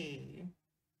Squiddy.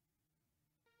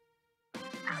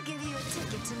 I'll give you a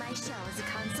ticket to my show as a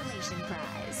consolation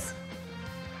prize.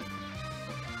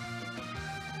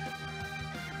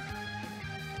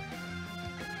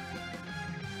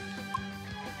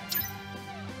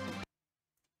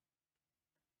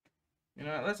 You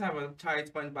know what, let's have a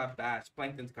tight SpongeBob bash.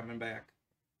 Plankton's coming back.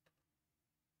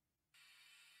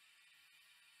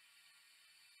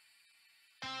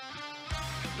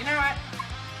 You know what?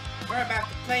 We're about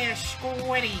to play as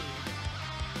Squiddy.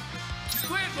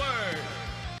 Squidward!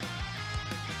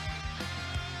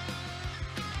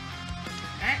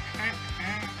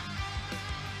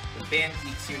 The Band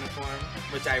Geeks uniform,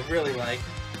 which I really like.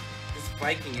 This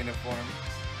Viking uniform.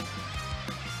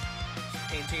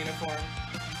 Painter uniform.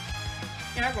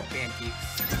 Yeah, I'll go Band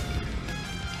Geeks.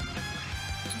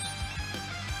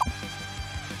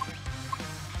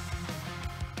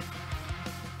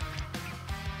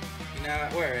 You know,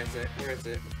 where is it? Where is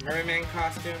it? Merman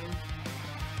costume.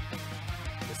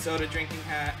 The soda drinking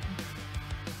hat.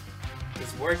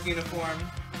 This work uniform.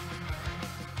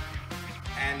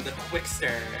 And the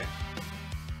Quickster.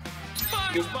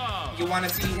 You want to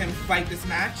see him fight this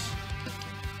match?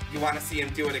 You want to see him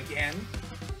do it again?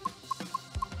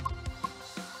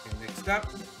 Okay, next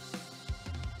up,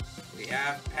 we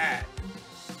have Pat.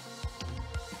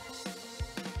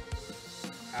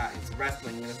 His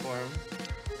wrestling uniform,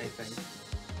 I think.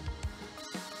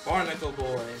 Barnacle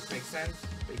Boys, makes sense.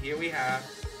 But here we have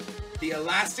the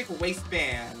elastic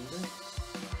waistband.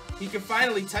 He can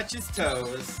finally touch his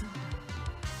toes.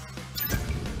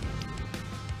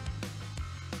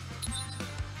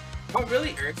 What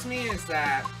really irks me is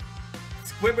that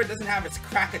Squidward doesn't have its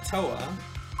Krakatoa.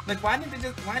 Like, why didn't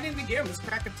they give him his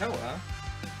Krakatoa?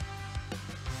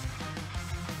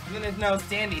 And then there's no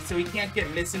Sandy, so he can't get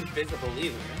Miss Invisible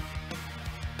either.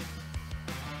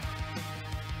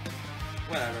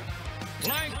 Whatever.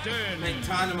 Plankton!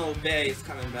 Guantanamo Bay is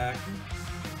coming back.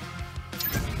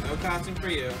 No costume for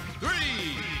you. 3,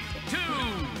 2,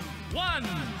 1!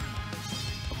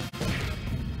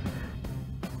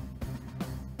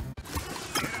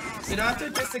 It also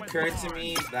just occurred to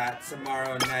me that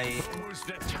tomorrow night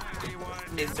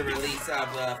is the release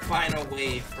of the final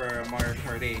wave for Mario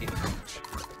Kart 8.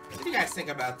 What do you guys think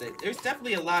about that? There's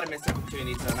definitely a lot of missed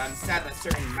opportunities, though, and I'm sad that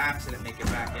certain maps didn't make it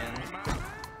back in.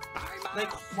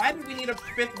 Like, why did we need a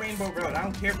 5th Rainbow Road? I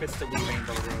don't care if it's the Wii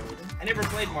Rainbow Road. I never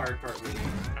played Mario Kart Wii.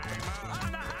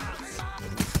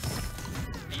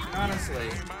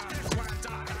 Honestly.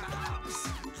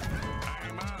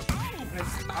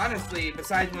 Honestly,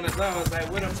 besides one of those, I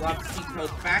would have loved to see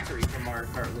Code Factory from Mario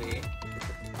Kart Wii.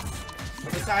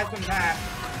 But besides from that,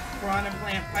 Piranha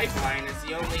Plant Pipeline is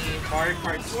the only Mario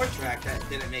Kart Tour track that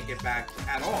didn't make it back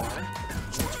at all,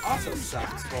 which also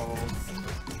sucks balls.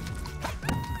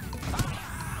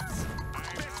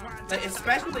 Like,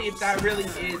 especially if that really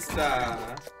is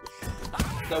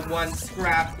the one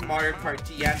scrapped Mario Kart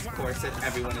DS course that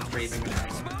everyone is raving about.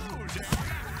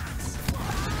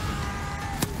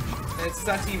 It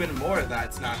sucks even more that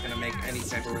it's not gonna make any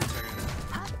type of return.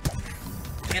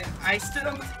 And I still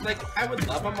don't, like, I would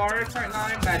love a Mario Kart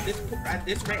 9, but at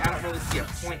this rate, I don't really see a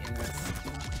point in this.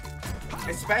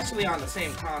 Especially on the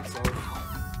same console.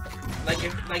 Like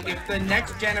if the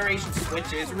next generation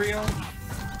Switch is real,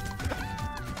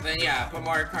 then yeah, put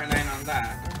Mario Kart 9 on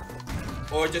that.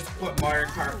 Or just put Mario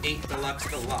Kart 8 Deluxe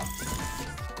Deluxe.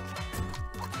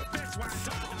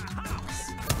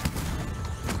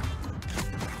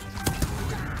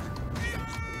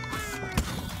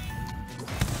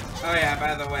 Oh yeah,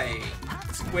 by the way,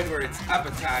 Squidward's up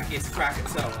attack is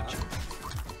Krakatoa.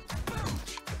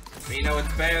 But you know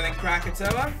what's better than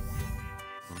Krakatoa?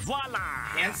 Voila!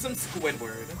 Handsome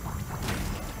Squidward.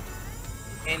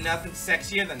 Ain't nothing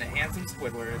sexier than a handsome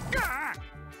Squidward. Yes!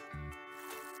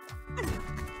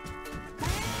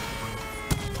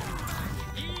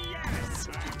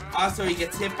 Also, he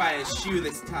gets hit by a shoe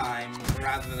this time,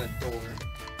 rather than a door.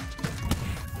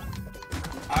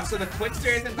 Also, the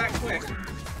Quickster isn't that quick.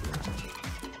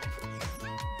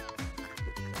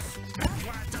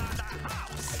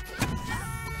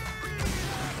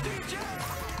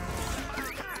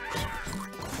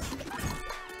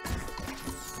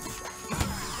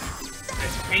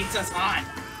 Paints us hot.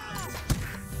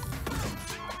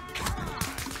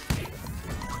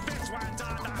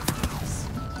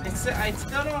 I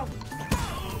still don't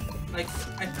like.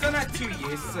 I'm still not too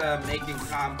used to making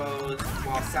combos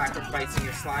while sacrificing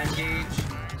your slime gauge,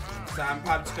 so I'm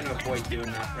probably just gonna avoid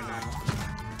doing that for now.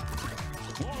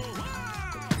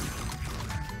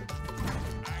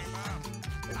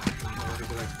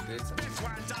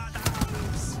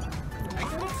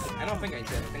 I don't think I did.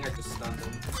 I think I just stunned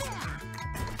him.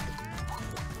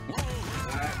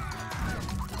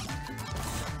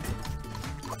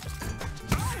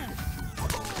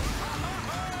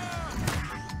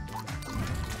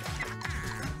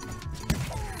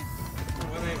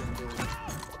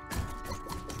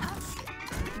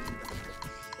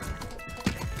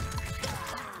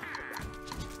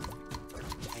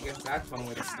 That's one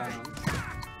way to stun him.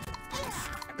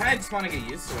 I kinda just wanna get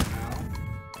used to it now.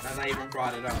 As I even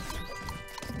brought it up.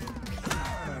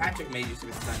 Patrick made use of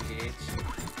his stun gauge.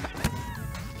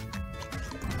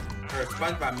 or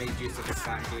SpongeBob made use of the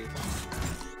slime gate.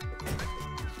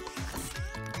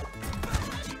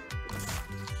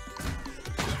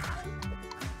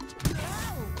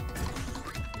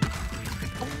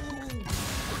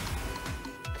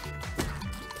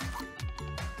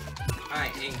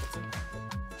 I inked.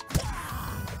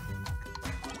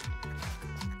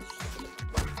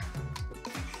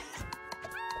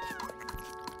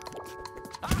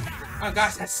 Oh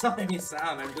gosh, that's so many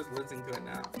sound. I'm just listening to it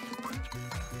now.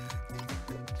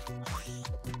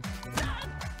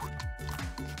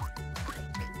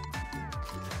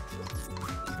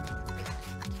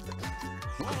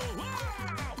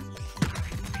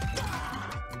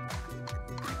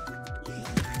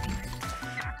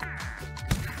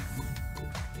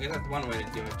 I guess that's one way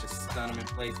to do it, just stun them in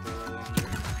place for a little longer.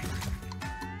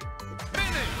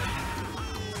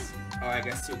 Oh, I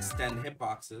guess to extend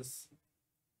hitboxes.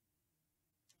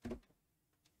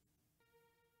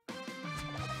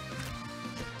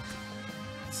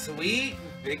 Sweet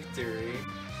victory.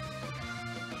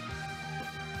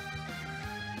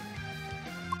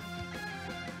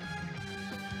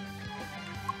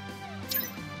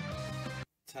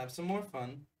 Let's have some more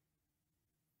fun.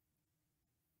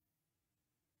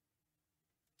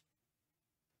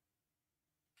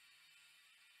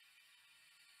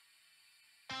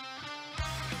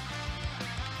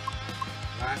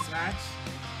 Last match.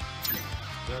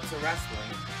 Go to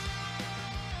wrestling.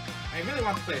 I really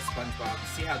want to play Spongebob to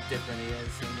see how different he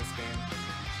is in this game.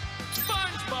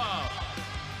 Spongebob!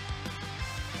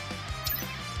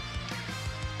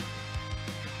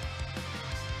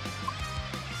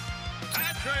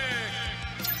 Patrick!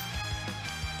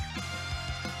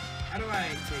 How do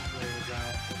I take players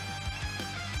out?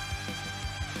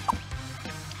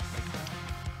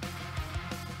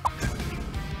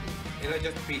 It'll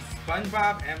just be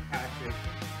SpongeBob and Patrick.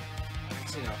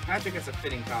 Actually, no. Patrick has a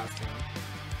fitting costume.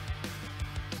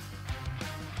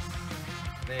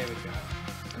 There we go.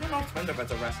 I don't know if SpongeBob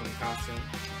has a wrestling costume.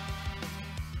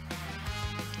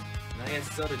 Now he has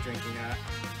soda drinking at.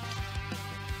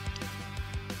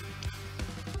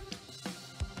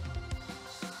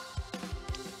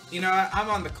 You know what? I'm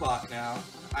on the clock now.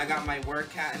 I got my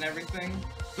work hat and everything.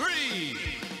 3,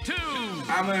 2,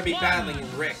 I'm gonna be 1.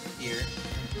 battling Rick here.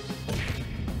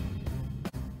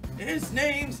 His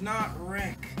name's not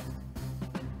Rick.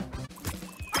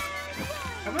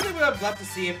 I really would have loved to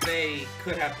see if they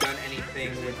could have done anything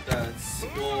with the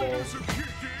swole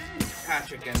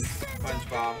Patrick and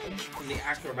SpongeBob from the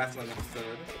actual wrestling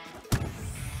episode.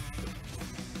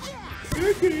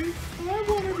 Chicken! I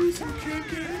wanna do some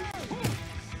chicken!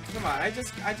 Come on, I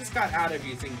just got out of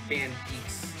using Van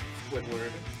Geek's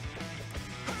Squidward.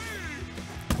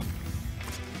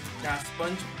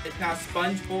 It's now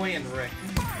Sponge Boy and Rick.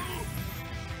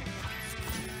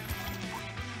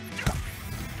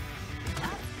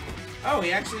 Oh,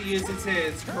 he actually uses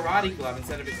his karate glove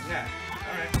instead of his net.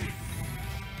 Alright.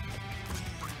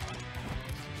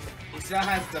 He still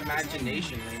has the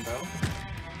imagination rainbow.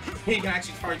 He can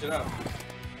actually charge it up.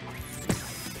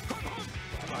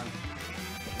 Come on.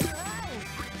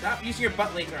 Stop using your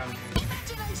butt later on.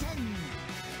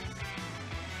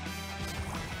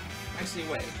 Actually,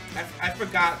 wait. I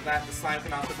forgot that the slime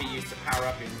can also be used to power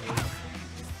up your moves.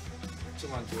 I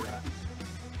want to do that.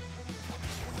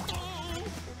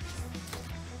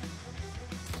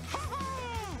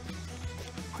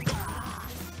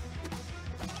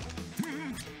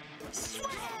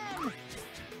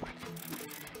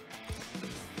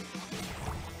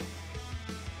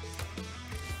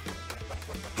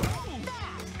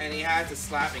 And he has a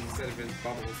slapping instead of his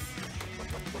bubbles.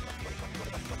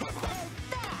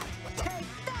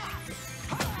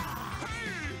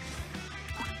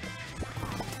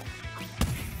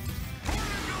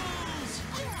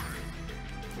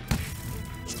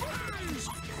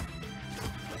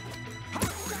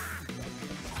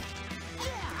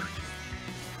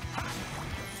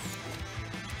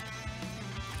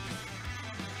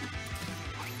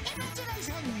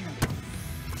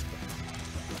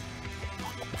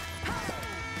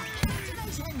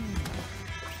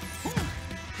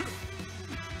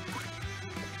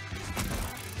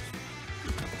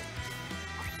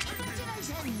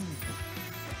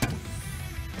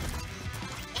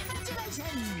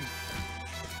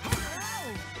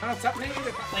 Oh, stop playing with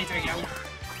it later, yo.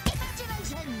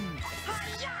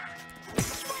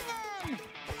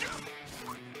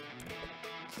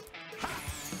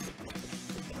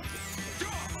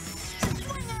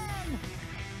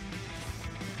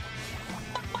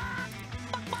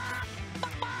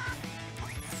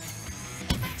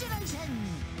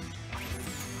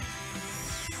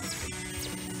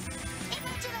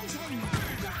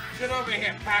 Get over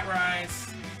here, Pat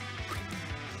Rise.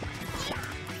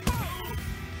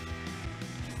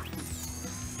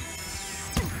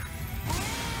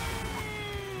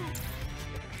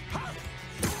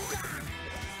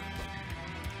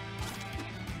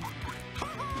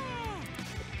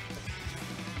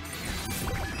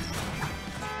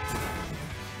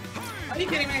 you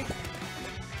kidding me?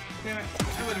 Damn it.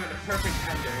 That would have been a perfect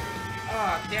ender.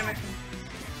 Oh, damn it.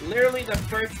 Literally the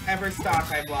first ever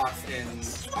stock I've lost in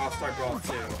All-Star Brawl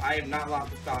 2. I have not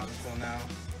lost a stock until now.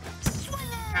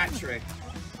 Hat-trick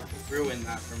ruined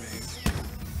that for me.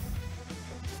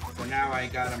 So now I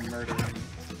gotta murder him.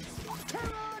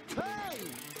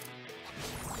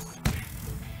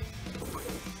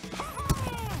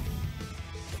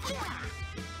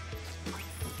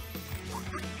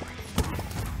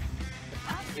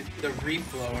 It's the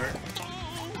reflower.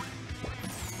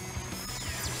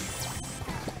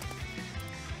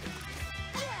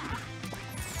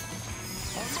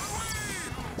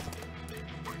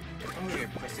 Oh, here,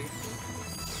 pussy.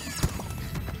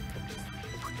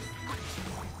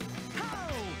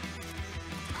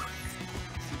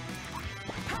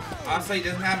 Also, he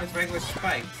doesn't have his regular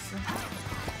spikes.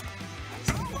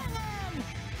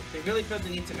 They really feel the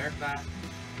need to nerf that.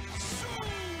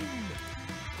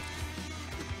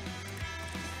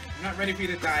 I'm not ready for you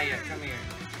to die yet. Come here.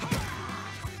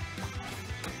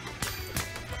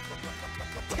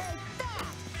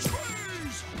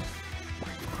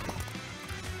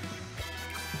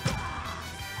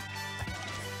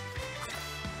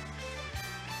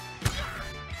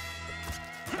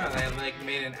 Oh, they like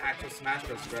made an actual Smash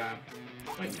Bros. Grab.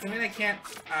 Wait, I mean I can't.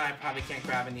 I probably can't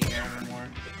grab in the air anymore.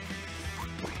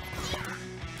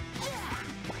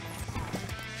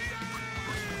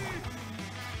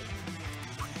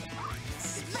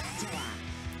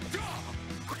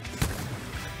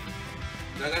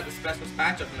 I got the special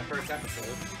matchup in the first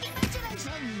episode.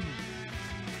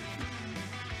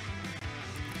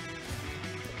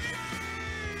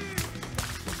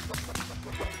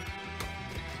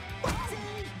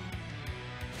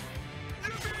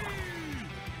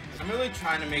 I'm really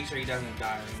trying to make sure he doesn't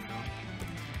die right now.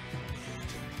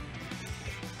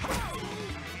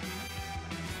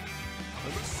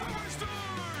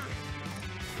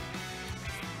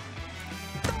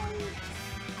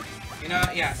 You know,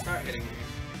 yeah, start hitting me.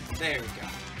 There we go.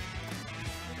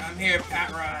 I'm here,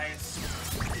 Pat Rise.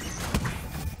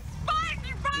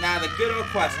 Now the good old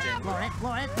question.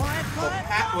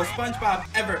 Will SpongeBob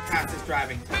ever pass his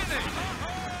driving test?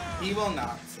 He will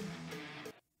not.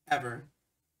 Ever.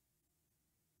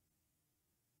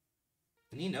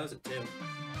 And he knows it too.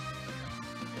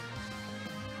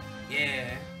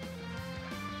 Yeah.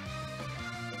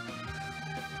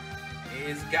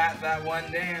 He's got that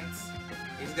one dance.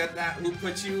 He's got that who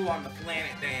put you on the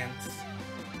planet dance.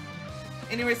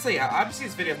 Anyway, so yeah, obviously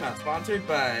this video is not sponsored,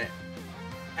 but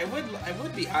I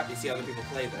would be happy to see other people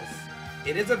play this.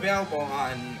 It is available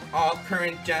on all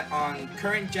current gen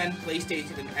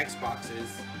PlayStation and Xboxes,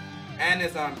 and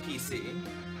is on PC.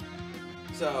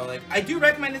 So like, I do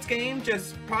recommend this game,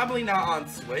 just probably not on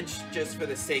Switch, just for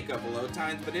the sake of load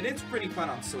times, but it is pretty fun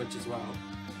on Switch as well.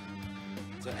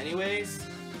 So anyways,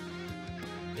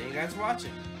 thank you guys for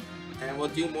watching. And we'll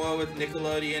do more with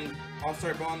Nickelodeon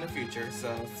All-Star Brawl in the future,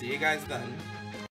 so see you guys then.